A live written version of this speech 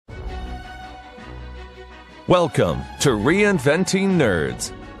Welcome to Reinventing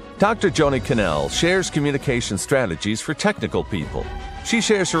Nerds. Dr. Joni Cannell shares communication strategies for technical people. She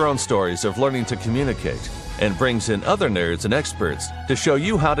shares her own stories of learning to communicate and brings in other nerds and experts to show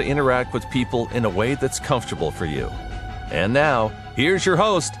you how to interact with people in a way that's comfortable for you. And now, here's your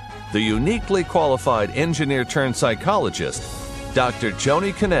host, the uniquely qualified engineer turned psychologist, Dr.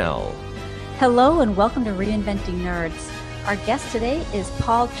 Joni Cannell. Hello and welcome to Reinventing Nerds. Our guest today is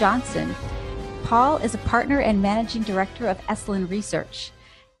Paul Johnson. Paul is a partner and managing director of Esalen Research.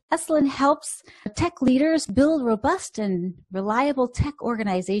 Esalen helps tech leaders build robust and reliable tech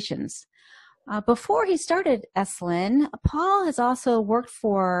organizations. Before he started Esalen, Paul has also worked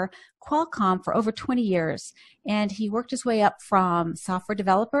for Qualcomm for over 20 years, and he worked his way up from software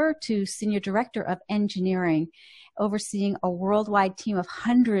developer to senior director of engineering, overseeing a worldwide team of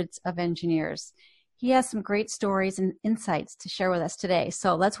hundreds of engineers. He has some great stories and insights to share with us today.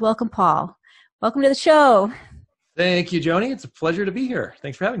 So let's welcome Paul. Welcome to the show. Thank you, Joni. It's a pleasure to be here.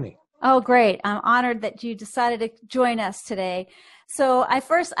 Thanks for having me. Oh, great. I'm honored that you decided to join us today. So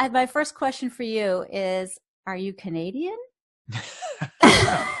my first question for you is, are you Canadian?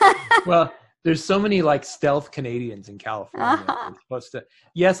 Well, there's so many like stealth Canadians in California.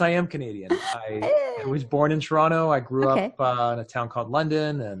 Yes, I am Canadian. I was born in Toronto. I grew up in a town called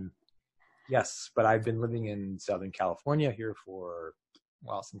London. And yes, but I've been living in Southern California here for,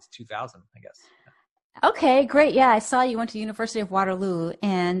 since 2000, I guess. Okay, great. Yeah, I saw you went to the University of Waterloo,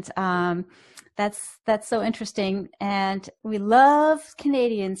 and that's so interesting. And we love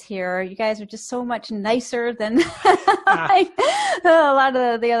Canadians here. You guys are just so much nicer than like, a lot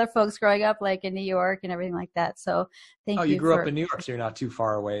of the other folks growing up, like in New York and everything like that. So thank you. Oh, you grew up in New York, so you're not too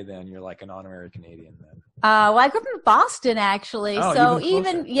far away then. You're like an honorary Canadian then. Well, I grew up in Boston, actually. Oh, so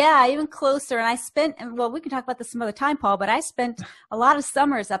even closer. And I spent, we can talk about this some other time, Paul, but I spent a lot of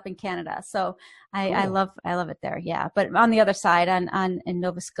summers up in Canada. So I love it there. Yeah. But on the other side, in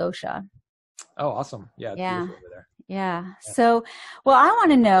Nova Scotia. Oh, awesome. Yeah. Beautiful over there. Yeah. So, I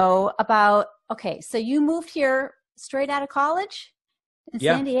want to know about, so you moved here straight out of college in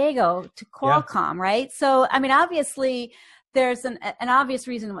San Diego to Qualcomm, right? So, I mean, obviously there's an obvious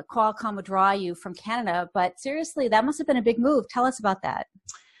reason why Qualcomm would draw you from Canada, but seriously, that must have been a big move. Tell us about that.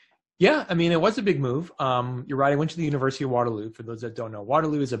 Yeah, I mean, it was a big move. You're right. I went to the University of Waterloo. For those that don't know,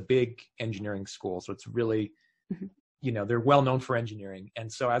 Waterloo is a big engineering school. So it's really, they're well known for engineering.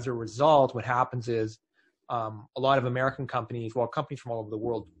 And so as a result, what happens is a lot of American companies, companies from all over the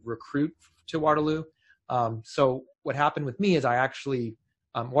world recruit to Waterloo. So what happened with me is I actually,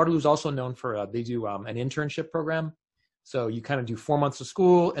 Waterloo is also known for, they do an internship program. So you kind of do 4 months of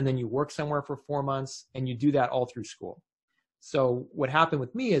school and then you work somewhere for 4 months and you do that all through school. So what happened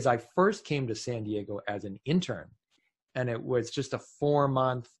with me is I first came to San Diego as an intern, and it was just a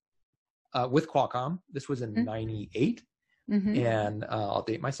 4-month with Qualcomm. This was in 98, and I'll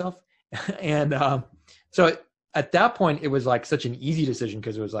date myself. And so at that point, it was like such an easy decision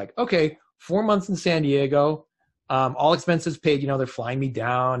because it was like, okay, 4 months in San Diego, all expenses paid, they're flying me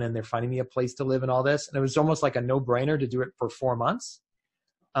down and they're finding me a place to live and all this. And it was almost like a no-brainer to do it for 4 months.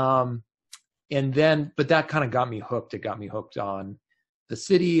 But that kind of got me hooked. It got me hooked on the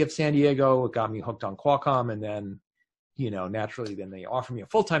city of San Diego. It got me hooked on Qualcomm. And then, naturally, then they offered me a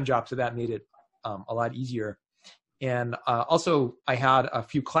full-time job. So that made it a lot easier. And also, I had a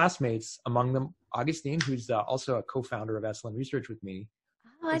few classmates, among them Augustine, who's also a co-founder of Esalen Research with me.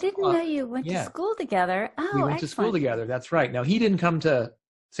 Oh, I didn't know you went to school together. Oh, we went to school together. That's right. Now, he didn't come to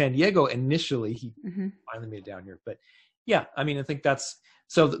San Diego initially. He finally made it down here. But yeah, I mean, I think that's,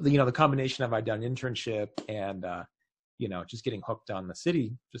 so the combination of I'd done an internship and, just getting hooked on the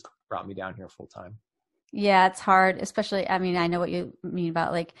city just brought me down here full time. Yeah, it's hard, especially, I mean, I know what you mean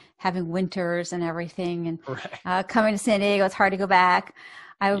about like having winters and everything and coming to San Diego, it's hard to go back.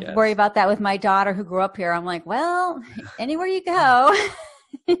 I worry about that with my daughter who grew up here. I'm like, well, anywhere you go.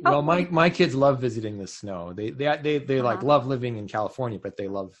 Well, my kids love visiting the snow. They like love living in California, but they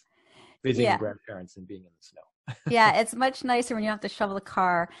love visiting grandparents and being in the snow. Yeah, it's much nicer when you have to shovel the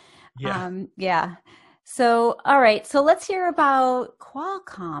car. So, all right. So let's hear about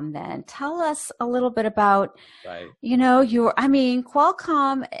Qualcomm then. Tell us a little bit about,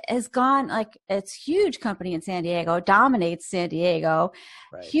 Qualcomm has gone like, it's a huge company in San Diego, dominates San Diego,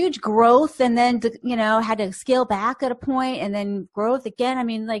 huge growth, and then, had to scale back at a point and then growth again. I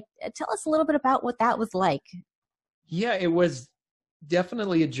mean, like, tell us a little bit about what that was like. Yeah, it was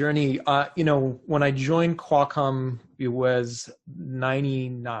definitely a journey. When I joined Qualcomm, it was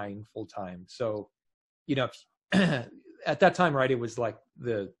 99 full time. So, at that time, right, it was like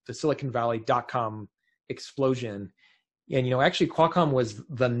the Silicon Valley .com explosion. And, actually Qualcomm was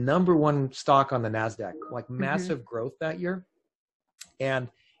the number one stock on the NASDAQ, like massive growth that year. And,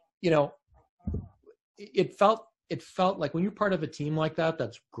 it felt like when you're part of a team like that,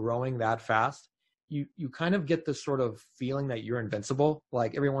 that's growing that fast, you kind of get this sort of feeling that you're invincible.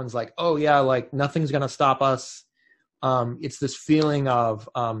 Like everyone's like, oh yeah, like nothing's going to stop us. It's this feeling of,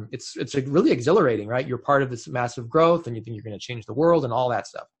 it's really exhilarating, right? You're part of this massive growth and you think you're going to change the world and all that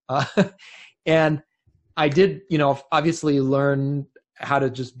stuff. And I did, obviously learn how to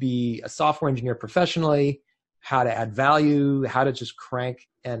just be a software engineer professionally, how to add value, how to just crank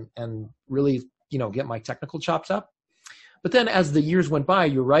and really, get my technical chops up. But then as the years went by,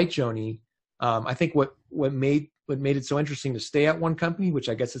 you're right, Joni. I think what made it so interesting to stay at one company, which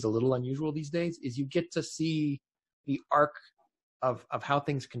I guess is a little unusual these days, is you get to see the arc of how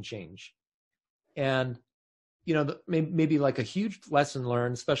things can change. And, maybe like a huge lesson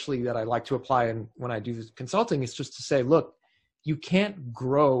learned, especially that I like to apply and when I do consulting, is just to say, look, you can't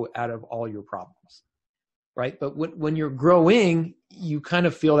grow out of all your problems, right? But when you're growing, you kind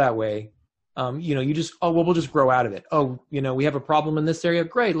of feel that way. You just, we'll just grow out of it. We have a problem in this area.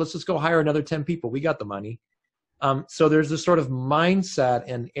 Great. Let's just go hire another 10 people. We got the money. So there's this sort of mindset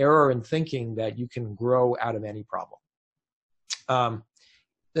and error in thinking that you can grow out of any problem.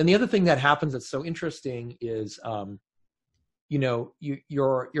 Then the other thing that happens that's so interesting is,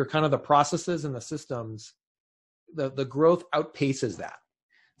 your kind of the processes and the systems, the growth outpaces that.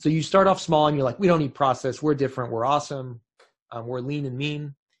 So you start off small and you're like, we don't need process. We're different. We're awesome. We're lean and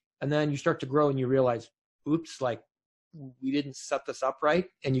mean. And then you start to grow and you realize, oops, like we didn't set this up right.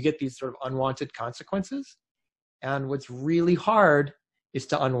 And you get these sort of unwanted consequences. And what's really hard is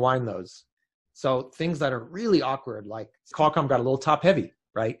to unwind those. So things that are really awkward, like Qualcomm got a little top heavy,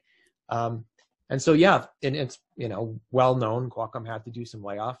 right? And so, yeah, and it's, well known, Qualcomm had to do some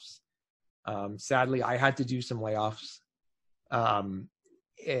layoffs. Sadly, I had to do some layoffs. And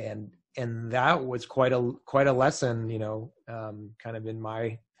that was quite a lesson, kind of in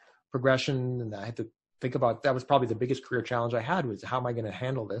my progression. And I had to think about, that was probably the biggest career challenge I had, was how am I going to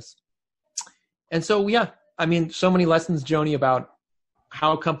handle this? And so, yeah, so many lessons, Joni, about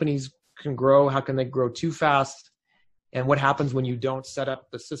how companies can grow, how can they grow too fast, and what happens when you don't set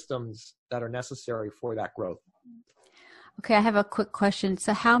up the systems that are necessary for that growth. Okay, I have a quick question.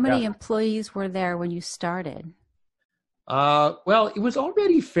 So how many employees were there when you started? Well, it was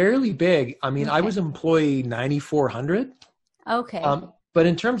already fairly big. Okay. I was employee 9,400. Okay. But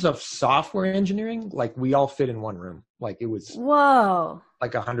in terms of software engineering, like we all fit in one room. Like it was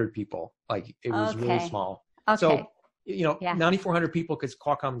like 100 people. Like it was really small. Okay. So, 9,400 people, because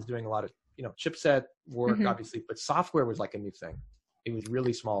Qualcomm is doing a lot of, chipset work, obviously, but software was like a new thing. It was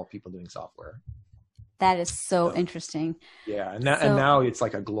really small people doing software. That is so interesting. Yeah. And now it's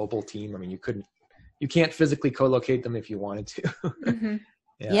like a global team. You can't physically co-locate them if you wanted to. Mm-hmm.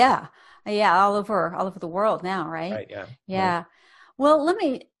 Yeah. All over the world now, right? Right. Yeah. Yeah. Right. Well, let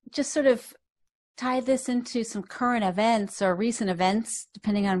me just sort of tie this into some current events or recent events,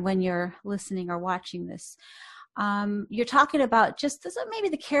 depending on when you're listening or watching this. You're talking about just this, maybe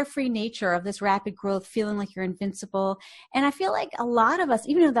the carefree nature of this rapid growth, feeling like you're invincible. And I feel like a lot of us,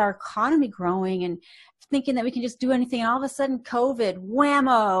 even with our economy growing and thinking that we can just do anything, and all of a sudden COVID,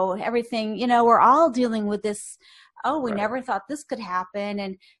 whammo, everything, we're all dealing with this. We never thought this could happen,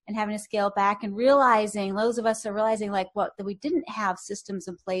 and having to scale back and realizing, those of us are realizing that we didn't have systems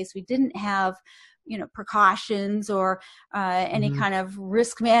in place. We didn't have, precautions or any kind of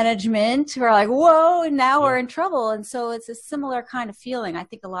risk management. We're like, whoa, and now we're in trouble. And so it's a similar kind of feeling. I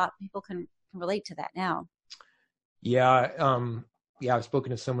think a lot of people can relate to that now. Yeah. I've spoken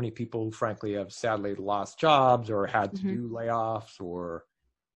to so many people who frankly have sadly lost jobs or had to do layoffs or,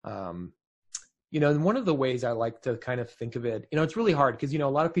 and one of the ways I like to kind of think of it, it's really hard because, a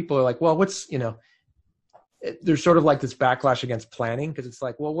lot of people are like, well, there's sort of like this backlash against planning, because it's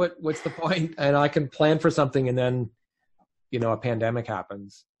like, well, what's the point? And I can plan for something and then, a pandemic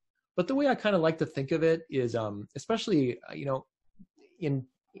happens. But the way I kind of like to think of it is, especially,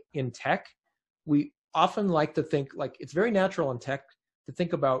 in tech, we often like to think like it's very natural in tech to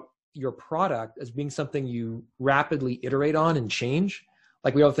think about your product as being something you rapidly iterate on and change.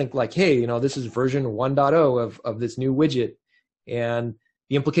 Like we all think like, hey, this is version 1.0 of this new widget. And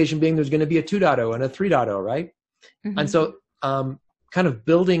the implication being there's going to be a 2.0 and a 3.0, right? Mm-hmm. And so kind of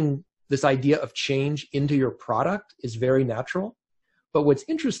building this idea of change into your product is very natural. But what's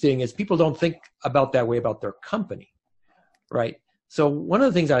interesting is people don't think about that way about their company, right? So one of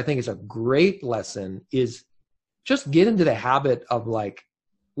the things that I think is a great lesson is just get into the habit of like,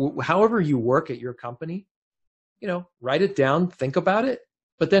 however you work at your company, write it down, think about it,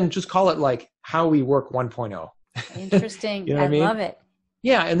 but then just call it like how we work 1.0, Interesting. You know what I I mean? love it.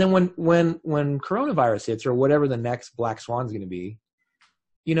 Yeah. And then when coronavirus hits, or whatever the next black swan is going to be,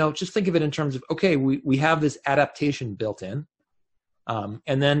 just think of it in terms of, okay, we have this adaptation built in,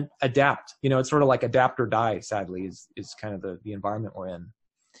 and then adapt. It's sort of like adapt or die, sadly, is kind of the environment we're in.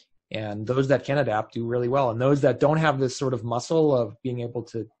 And those that can adapt do really well. And those that don't have this sort of muscle of being able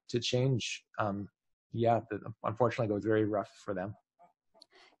to change, unfortunately goes very rough for them.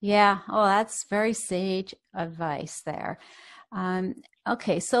 Yeah. Oh, that's very sage advice there.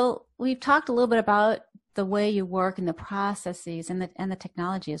 Okay. So we've talked a little bit about the way you work and the processes and the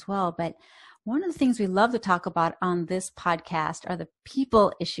technology as well. But one of the things we love to talk about on this podcast are the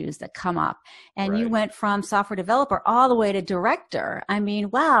people issues that come up. And you went from software developer all the way to director. I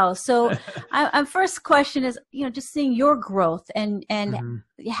mean, wow. So our first question is, just seeing your growth and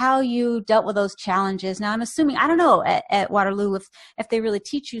how you dealt with those challenges. Now, I'm assuming, I don't know, at Waterloo, if they really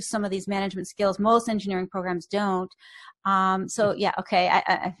teach you some of these management skills. Most engineering programs don't. So yeah, okay.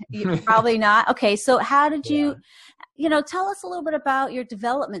 Probably not. Okay. So how did you, tell us a little bit about your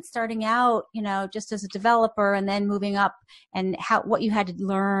development, starting out, just as a developer and then moving up, and what you had to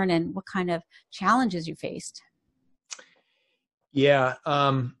learn and what kind of challenges you faced. Yeah.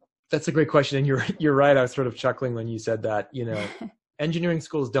 That's a great question. And you're right. I was sort of chuckling when you said that, engineering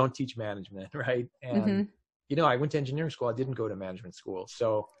schools don't teach management, right? And, I went to engineering school. I didn't go to management school.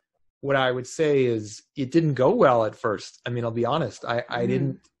 So what I would say is it didn't go well at first. I mean, I'll be honest. I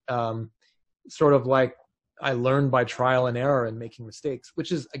didn't, sort of like, I learned by trial and error and making mistakes,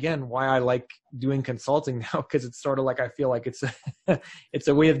 which is, again, why I like doing consulting now, because it's sort of like, I feel like it's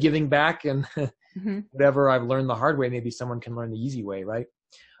a way of giving back, and whatever I've learned the hard way, maybe someone can learn the easy way, right?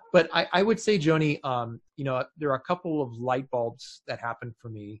 But I would say, Joni, there are a couple of light bulbs that happened for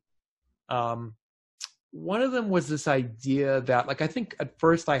me. One of them was this idea that, I think at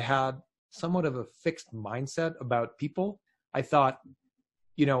first I had somewhat of a fixed mindset about people. I thought,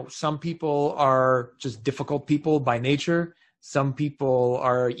 some people are just difficult people by nature. Some people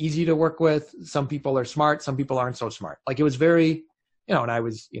are easy to work with. Some people are smart. Some people aren't so smart. It was very, and I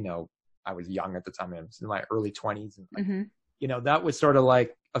was young at the time. I was in my early 20s. And that was sort of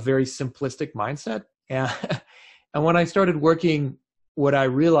like a very simplistic mindset. And when I started working, what I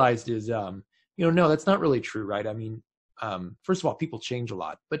realized is, no, that's not really true, right? I mean, first of all, people change a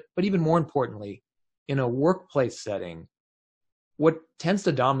lot, but even more importantly, in a workplace setting, what tends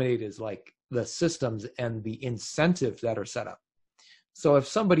to dominate is the systems and the incentives that are set up. So if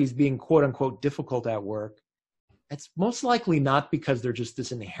somebody's being quote unquote difficult at work, it's most likely not because they're just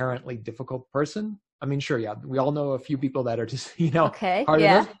this inherently difficult person. I mean, sure, yeah, we all know a few people that are just, hard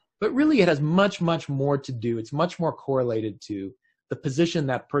enough, but really it has much, much more to do. It's much more correlated to the position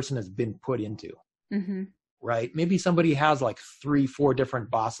that person has been put into, right? Maybe somebody has 3-4 different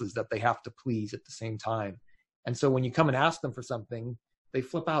bosses that they have to please at the same time. And so when you come and ask them for something, they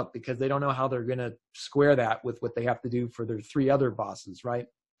flip out because they don't know how they're going to square that with what they have to do for their 3 other bosses, right?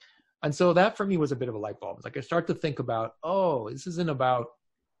 And so that for me was a bit of a light bulb. It's I start to think about, this isn't about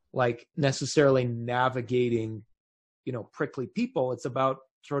necessarily navigating, prickly people. It's about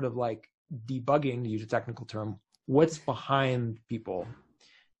sort of debugging, to use a technical term, what's behind people.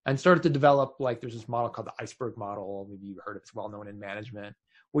 And started to develop, there's this model called the iceberg model. Maybe you've heard of it. It's well known in management,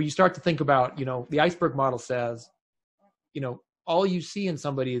 where you start to think about, the iceberg model says, all you see in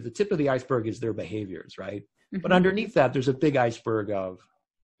somebody, the tip of the iceberg is their behaviors, right? But underneath that, there's a big iceberg of,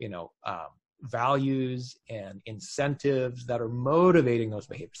 values and incentives that are motivating those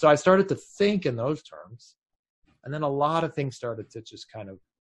behaviors. So I started to think in those terms, and then a lot of things started to just kind of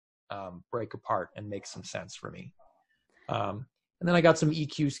break apart and make some sense for me. And then I got some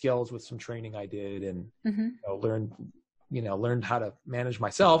EQ skills with some training I did, and learned how to manage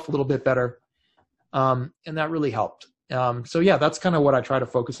myself a little bit better. And that really helped. So yeah, that's kind of what I try to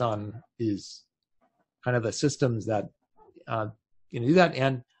focus on, is kind of the systems that, do that.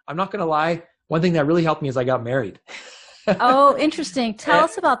 And I'm not going to lie, one thing that really helped me is I got married. Oh, interesting. Tell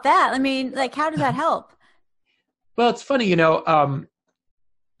us about that. I mean, how did that help? Well, it's funny,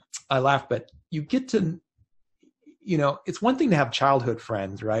 I laugh, but you get to, it's one thing to have childhood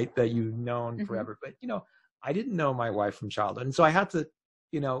friends, right? That you've known forever, but I didn't know my wife from childhood. And so I had to,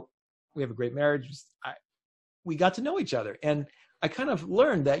 we have a great marriage. We got to know each other. And I kind of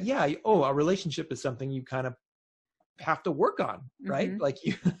learned that, a relationship is something you kind of have to work on, right?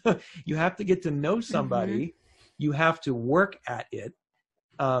 You have to get to know somebody. You have to work at it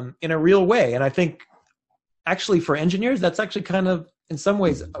in a real way. And I think actually for engineers, that's actually kind of in some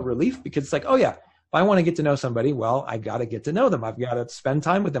ways a relief, because it's if I want to get to know somebody, well, I got to get to know them. I've got to spend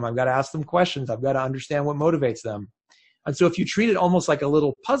time with them. I've got to ask them questions. I've got to understand what motivates them. And so if you treat it almost like a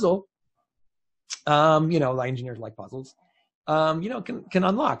little puzzle, I engineers like puzzles, can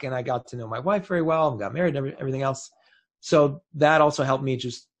unlock. And I got to know my wife very well and got married and everything else. So that also helped me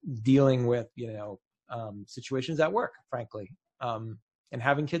just dealing with, situations at work, frankly, and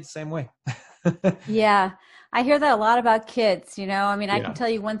having kids the same way. Yeah. I hear that a lot about kids, I Yeah. can tell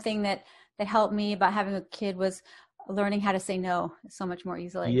you one thing that helped me about having a kid was learning how to say no so much more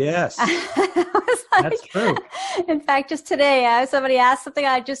easily. Yes. That's true. In fact, just today, somebody asked something,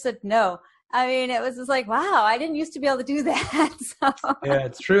 I just said no. I mean, it was just like, wow, I didn't used to be able to do that. So. Yeah,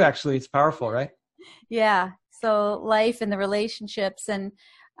 it's true. Actually, it's powerful, right? Yeah. So life and the relationships and,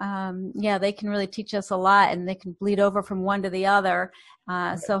 they can really teach us a lot and they can bleed over from one to the other.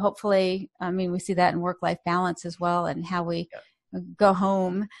 So hopefully, we see that in work-life balance as well and how we go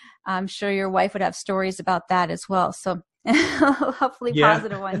home. I'm sure your wife would have stories about that as well. So hopefully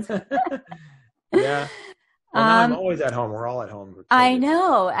positive ones. Yeah. Well, now I'm always at home. We're all at home. I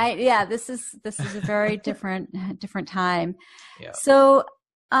know. This is a very different time. Yeah. So,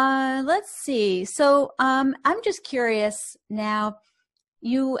 let's see. So, I'm just curious now,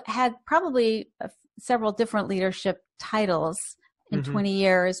 you had probably several different leadership titles in 20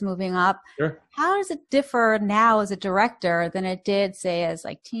 years moving up. Sure. How does it differ now as a director than it did, say, as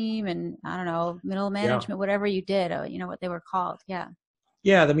like team and, I don't know, middle management, whatever you did, what they were called? Yeah.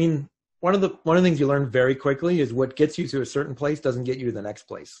 Yeah. I mean, one of the things you learn very quickly is what gets you to a certain place doesn't get you to the next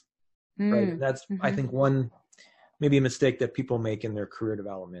place. Right. And that's, I think, maybe a mistake that people make in their career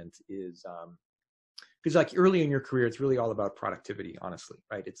development is, because like early in your career, it's really all about productivity, honestly,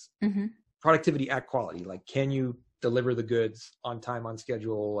 right? It's productivity at quality. Like, can you deliver the goods on time, on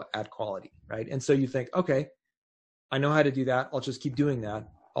schedule, at quality, right? And so you think, okay, I know how to do that. I'll just keep doing that.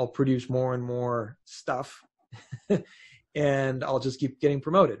 I'll produce more and more stuff and I'll just keep getting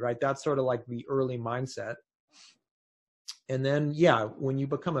promoted, right? That's sort of like the early mindset. And then, when you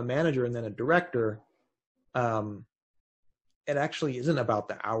become a manager and then a director, it actually isn't about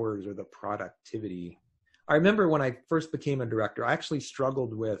the hours or the productivity. I remember when I first became a director, I actually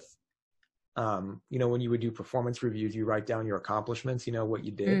struggled with, when you would do performance reviews, you write down your accomplishments, what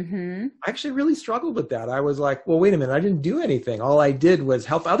you did. I actually really struggled with that. I was like, well, wait a minute, I didn't do anything. All I did was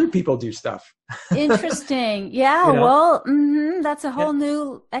help other people do stuff. Interesting. Yeah. Well, that's a whole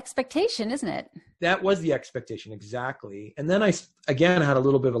new expectation, isn't it? That was the expectation. Exactly. And then I, again, had a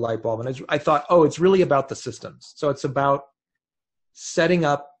little bit of a light bulb and I thought, it's really about the systems. So it's about setting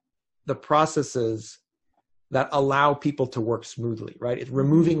up the processes that allow people to work smoothly, right? It's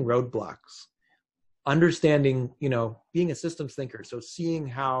removing roadblocks, understanding, being a systems thinker. So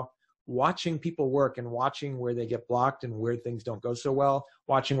watching people work and watching where they get blocked and where things don't go so well,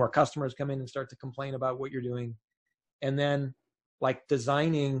 watching where customers come in and start to complain about what you're doing. And then like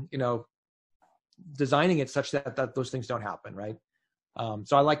designing it such that those things don't happen, right?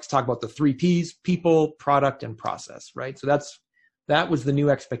 So I like to talk about the 3 Ps: people, product, and process, right? So that was the new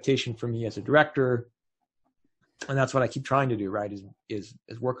expectation for me as a director. And that's what I keep trying to do, right? Is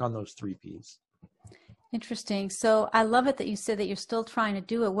work on those 3 Ps. Interesting. So I love it that you said that you're still trying to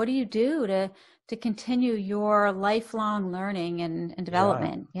do it. What do you do to continue your lifelong learning and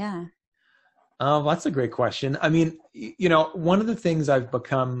development? Yeah. That's a great question. I mean, one of the things I've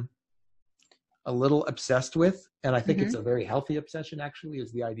become a little obsessed with, and I think it's a very healthy obsession actually,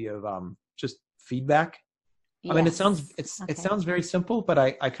 is the idea of just feedback. Yes. I mean, it sounds very simple, but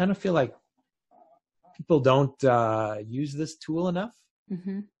I kind of feel like people don't use this tool enough.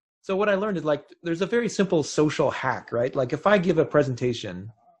 So what I learned is like, there's a very simple social hack, right? Like if I give a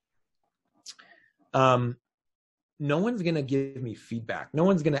presentation, no one's going to give me feedback. No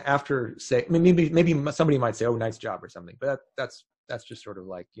one's going to after say, maybe somebody might say, oh, nice job or something, but that's just sort of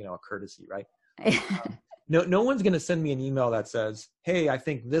like, a courtesy, right? No one's going to send me an email that says, hey, I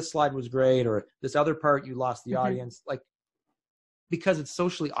think this slide was great, or this other part, you lost the audience, like, because it's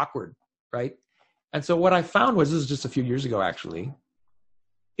socially awkward, right? And so what I found was, this is just a few years ago, actually,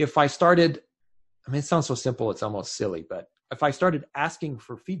 if I started, it sounds so simple, it's almost silly, but if I started asking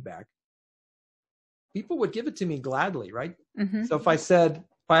for feedback, people would give it to me gladly, right? So if I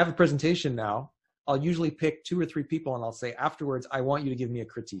have a presentation now, I'll usually pick 2 or 3 people and I'll say, afterwards, I want you to give me a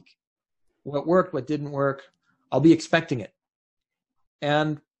critique. What worked, what didn't work, I'll be expecting it.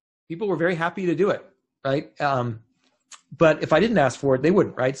 And people were very happy to do it, right? But if I didn't ask for it, they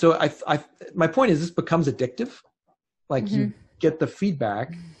wouldn't, right? So my point is, this becomes addictive. Like you get the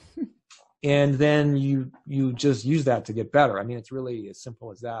feedback and then you just use that to get better. I mean, it's really as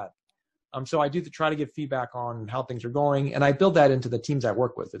simple as that. So I do try to get feedback on how things are going, and I build that into the teams I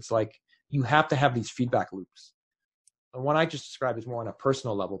work with. It's like, you have to have these feedback loops. And what I just described is more on a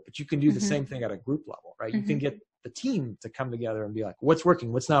personal level, but you can do the same thing at a group level, right? You can get the team to come together and be like, what's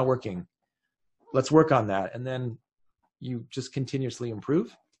working, what's not working? let's work on that. And then you just continuously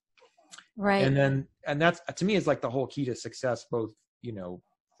improve. Right. And that's, to me, is like the whole key to success, both,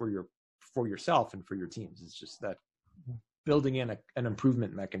 for yourself and for your teams. It's just that building in an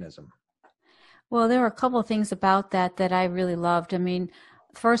improvement mechanism. Well, there were a couple of things about that I really loved. I mean,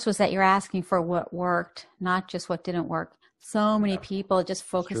 first was that you're asking for what worked, not just what didn't work. So many people just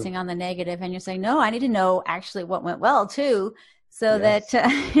focusing on the negative, and you're saying, no, I need to know actually what went well too, so that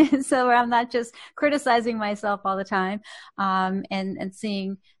so I'm not just criticizing myself all the time, and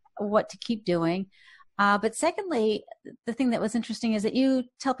seeing what to keep doing. But secondly, the thing that was interesting is that you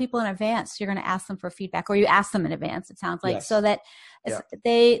tell people in advance you're going to ask them for feedback, or you ask them in advance, it sounds like, so that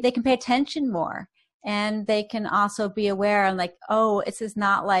they can pay attention more, and they can also be aware and like, oh, this is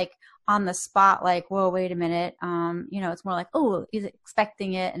not like on the spot, like, whoa, wait a minute. It's more like, oh, he's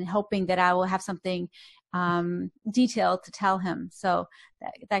expecting it and hoping that I will have something detailed to tell him. So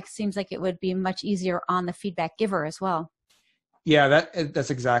that seems like it would be much easier on the feedback giver as well. Yeah,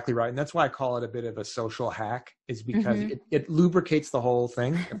 that's exactly right. And that's why I call it a bit of a social hack, is because it lubricates the whole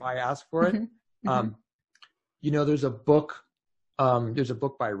thing if I ask for it. There's a book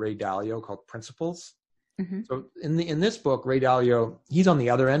by Ray Dalio called Principles. So in this book, Ray Dalio, he's on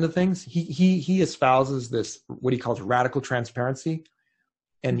the other end of things. He espouses this, what he calls radical transparency.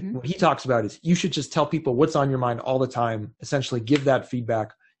 And what he talks about is you should just tell people what's on your mind all the time, essentially give that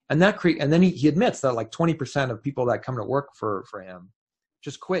feedback. And then he admits that like 20% of people that come to work for him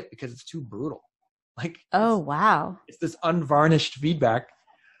just quit because it's too brutal. Like, oh, wow. It's this unvarnished feedback.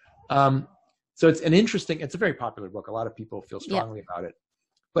 So it's a very popular book. A lot of people feel strongly about it.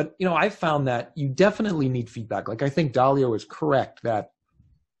 But, I found that you definitely need feedback. Like, I think Dalio is correct that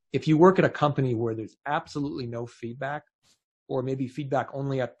if you work at a company where there's absolutely no feedback, or maybe feedback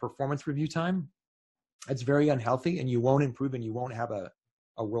only at performance review time, it's very unhealthy, and you won't improve, and you won't have a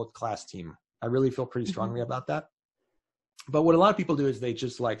world-class team. I really feel pretty strongly about that. But what a lot of people do is they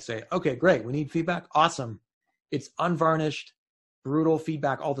just like say, okay, great, we need feedback. Awesome. It's unvarnished, brutal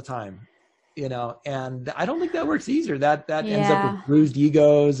feedback all the time. And I don't think that works either. That ends up with bruised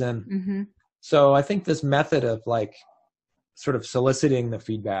egos. And so I think this method of like sort of soliciting the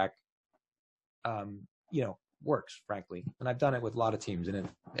feedback, works, frankly. And I've done it with a lot of teams, and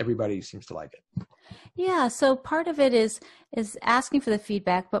everybody seems to like it. Yeah. So part of it is asking for the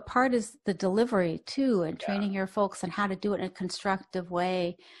feedback, but part is the delivery too, and training your folks on how to do it in a constructive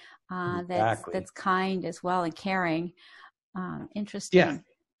way, that's kind as well and caring. Interesting.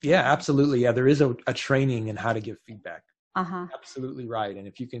 Yeah, absolutely. Yeah, there is a training in how to give feedback. Absolutely right. And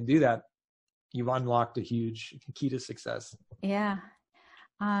if you can do that, you've unlocked a huge key to success. Yeah.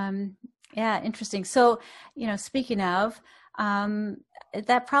 Interesting. So, speaking of,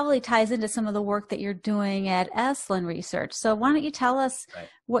 that probably ties into some of the work that you're doing at Esalen Research. So why don't you tell us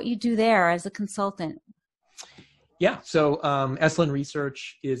what you do there as a consultant? Yeah. So Esalen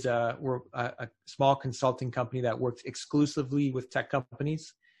Research is we're a small consulting company that works exclusively with tech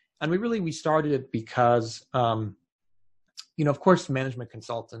companies. And we started it because, of course, management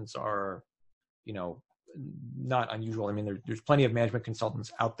consultants are, not unusual. I mean, there's plenty of management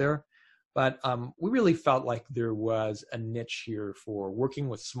consultants out there, but we really felt like there was a niche here for working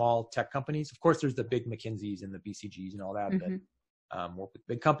with small tech companies. Of course, there's the big McKinseys and the BCGs and all that that work with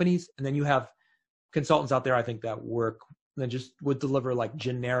big companies. And then you have consultants out there, I think, that just would deliver like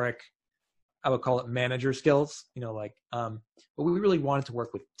generic, I would call it manager skills, but we really wanted to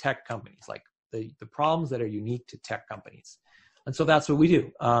work with tech companies, like the problems that are unique to tech companies. And so that's what we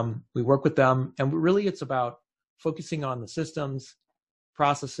do. We work with them, and really it's about focusing on the systems,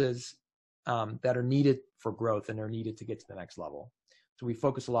 processes that are needed for growth and are needed to get to the next level. So we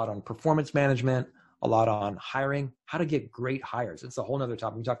focus a lot on performance management, a lot on hiring, how to get great hires. It's a whole nother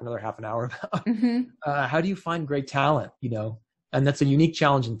topic. We talk another half an hour about how do you find great talent, and that's a unique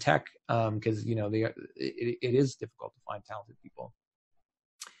challenge in tech because, it is difficult to find talented people.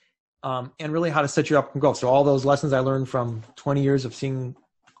 And really how to set you up and go. So all those lessons I learned from 20 years of seeing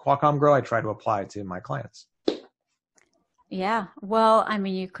Qualcomm grow, I try to apply to my clients. Yeah. Well, I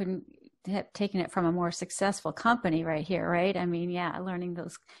mean, you couldn't have taken it from a more successful company right here, right? I mean, learning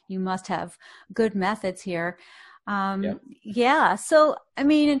those, you must have good methods here. Yeah. So, I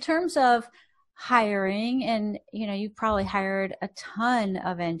mean, in terms of hiring, and, you probably hired a ton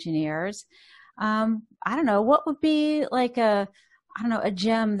of engineers. I don't know, what would be like a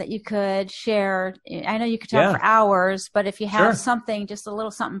gem that you could share? I know you could talk for hours, but if you have something, just a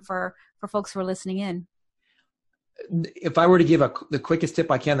little something for folks who are listening in. If I were to give the quickest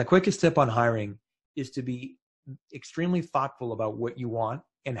tip I can, the quickest tip on hiring is to be extremely thoughtful about what you want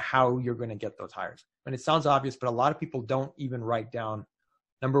and how you're going to get those hires. And it sounds obvious, but a lot of people don't even write down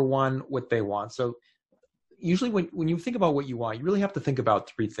Number one, what they want. So usually when you think about what you want, you really have to think about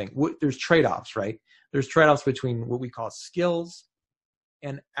three things. There's trade-offs, right? There's trade-offs between what we call skills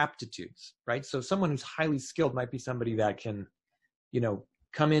and aptitudes, right? So someone who's highly skilled might be somebody that can,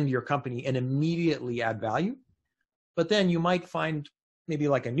 come into your company and immediately add value. But then you might find maybe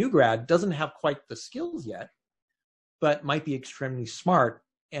like a new grad doesn't have quite the skills yet, but might be extremely smart.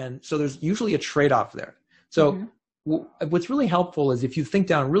 And so there's usually a trade-off there. So what's really helpful is if you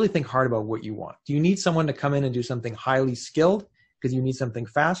really think hard about what you want. Do you need someone to come in and do something highly skilled because you need something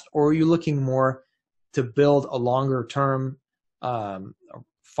fast? Or are you looking more to build a longer term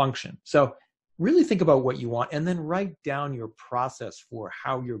function? So really think about what you want and then write down your process for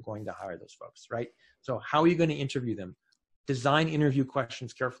how you're going to hire those folks, right? So how are you going to interview them? Design interview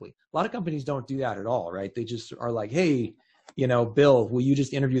questions carefully. A lot of companies don't do that at all, right? They just are like, hey, Bill, will you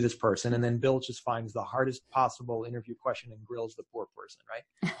just interview this person? And then Bill just finds the hardest possible interview question and grills the poor person,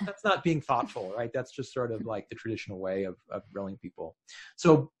 right? That's not being thoughtful, right? That's just sort of like the traditional way of grilling people.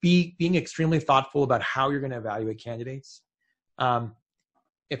 So being extremely thoughtful about how you're going to evaluate candidates.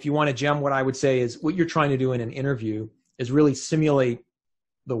 If you want to gem, what I would say is what you're trying to do in an interview is really simulate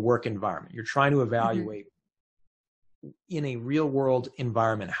the work environment. You're trying to evaluate in a real world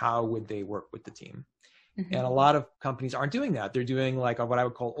environment, how would they work with the team? And a lot of companies aren't doing that. They're doing like what I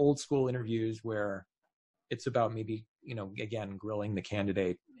would call old school interviews where it's about maybe, again, grilling the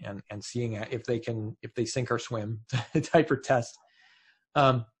candidate and seeing if they sink or swim type of test.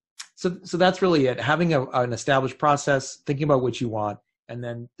 So that's really it. Having an established process, thinking about what you want, and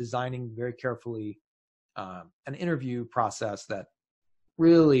then designing very carefully an interview process that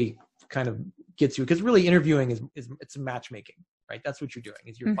really kind of gets you, because really interviewing is it's matchmaking, right? That's what you're doing,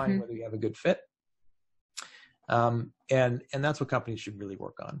 is you're finding whether you have a good fit. And that's what companies should really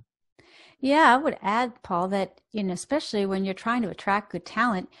work on. Yeah, I would add, Paul, that, especially when you're trying to attract good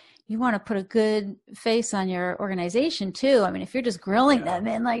talent, you want to put a good face on your organization too. I mean, if you're just grilling them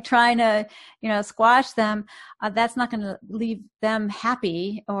and like trying to, squash them, that's not going to leave them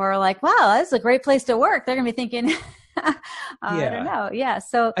happy or like, wow, this is a great place to work. They're going to be thinking, I don't know. Yeah.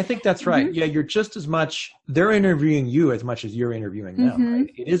 So I think that's right. Yeah. You're just as much, they're interviewing you as much as you're interviewing them.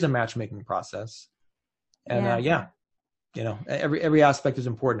 Right? It is a matchmaking process. And every aspect is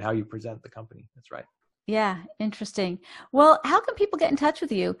important, how you present the company. That's right. Yeah. Interesting. Well, how can people get in touch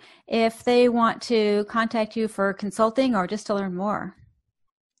with you if they want to contact you for consulting or just to learn more?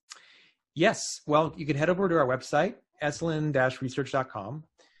 Yes. Well, you can head over to our website, esalen-research.com.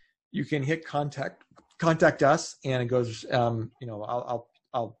 You can hit contact us, and it goes, I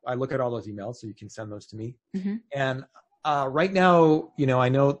look at all those emails, so you can send those to me. And right now, I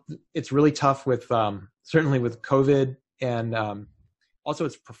know it's really tough with, certainly with COVID, and also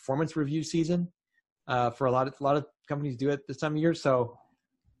it's performance review season for a lot of companies do it this time of year. So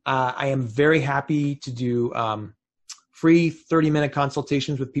I am very happy to do free 30-minute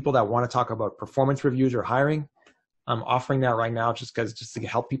consultations with people that want to talk about performance reviews or hiring. I'm offering that right now just to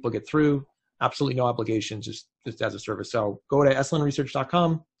help people get through. Absolutely no obligations, just as a service. So go to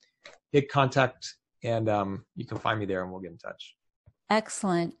esalen-research.com, hit contact, and you can find me there and we'll get in touch.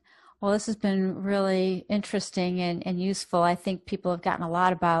 Excellent. Well, this has been really interesting and useful. I think people have gotten a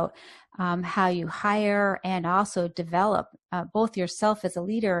lot about how you hire and also develop both yourself as a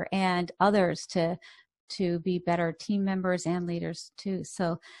leader and others to be better team members and leaders too.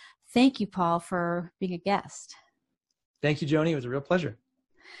 So thank you, Paul, for being a guest. Thank you, Joni. It was a real pleasure.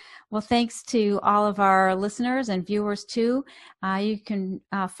 Well, thanks to all of our listeners and viewers too. You can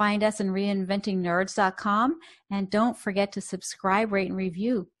find us on reinventingnerds.com, and don't forget to subscribe, rate, and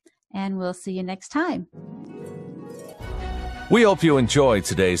review. And we'll see you next time. We hope you enjoyed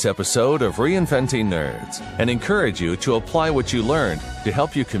today's episode of Reinventing Nerds and encourage you to apply what you learned to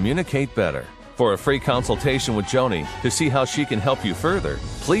help you communicate better. For a free consultation with Joni to see how she can help you further,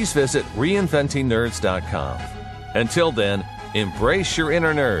 please visit reinventingnerds.com. Until then, embrace your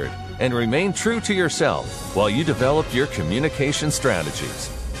inner nerd and remain true to yourself while you develop your communication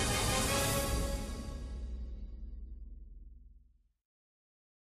strategies.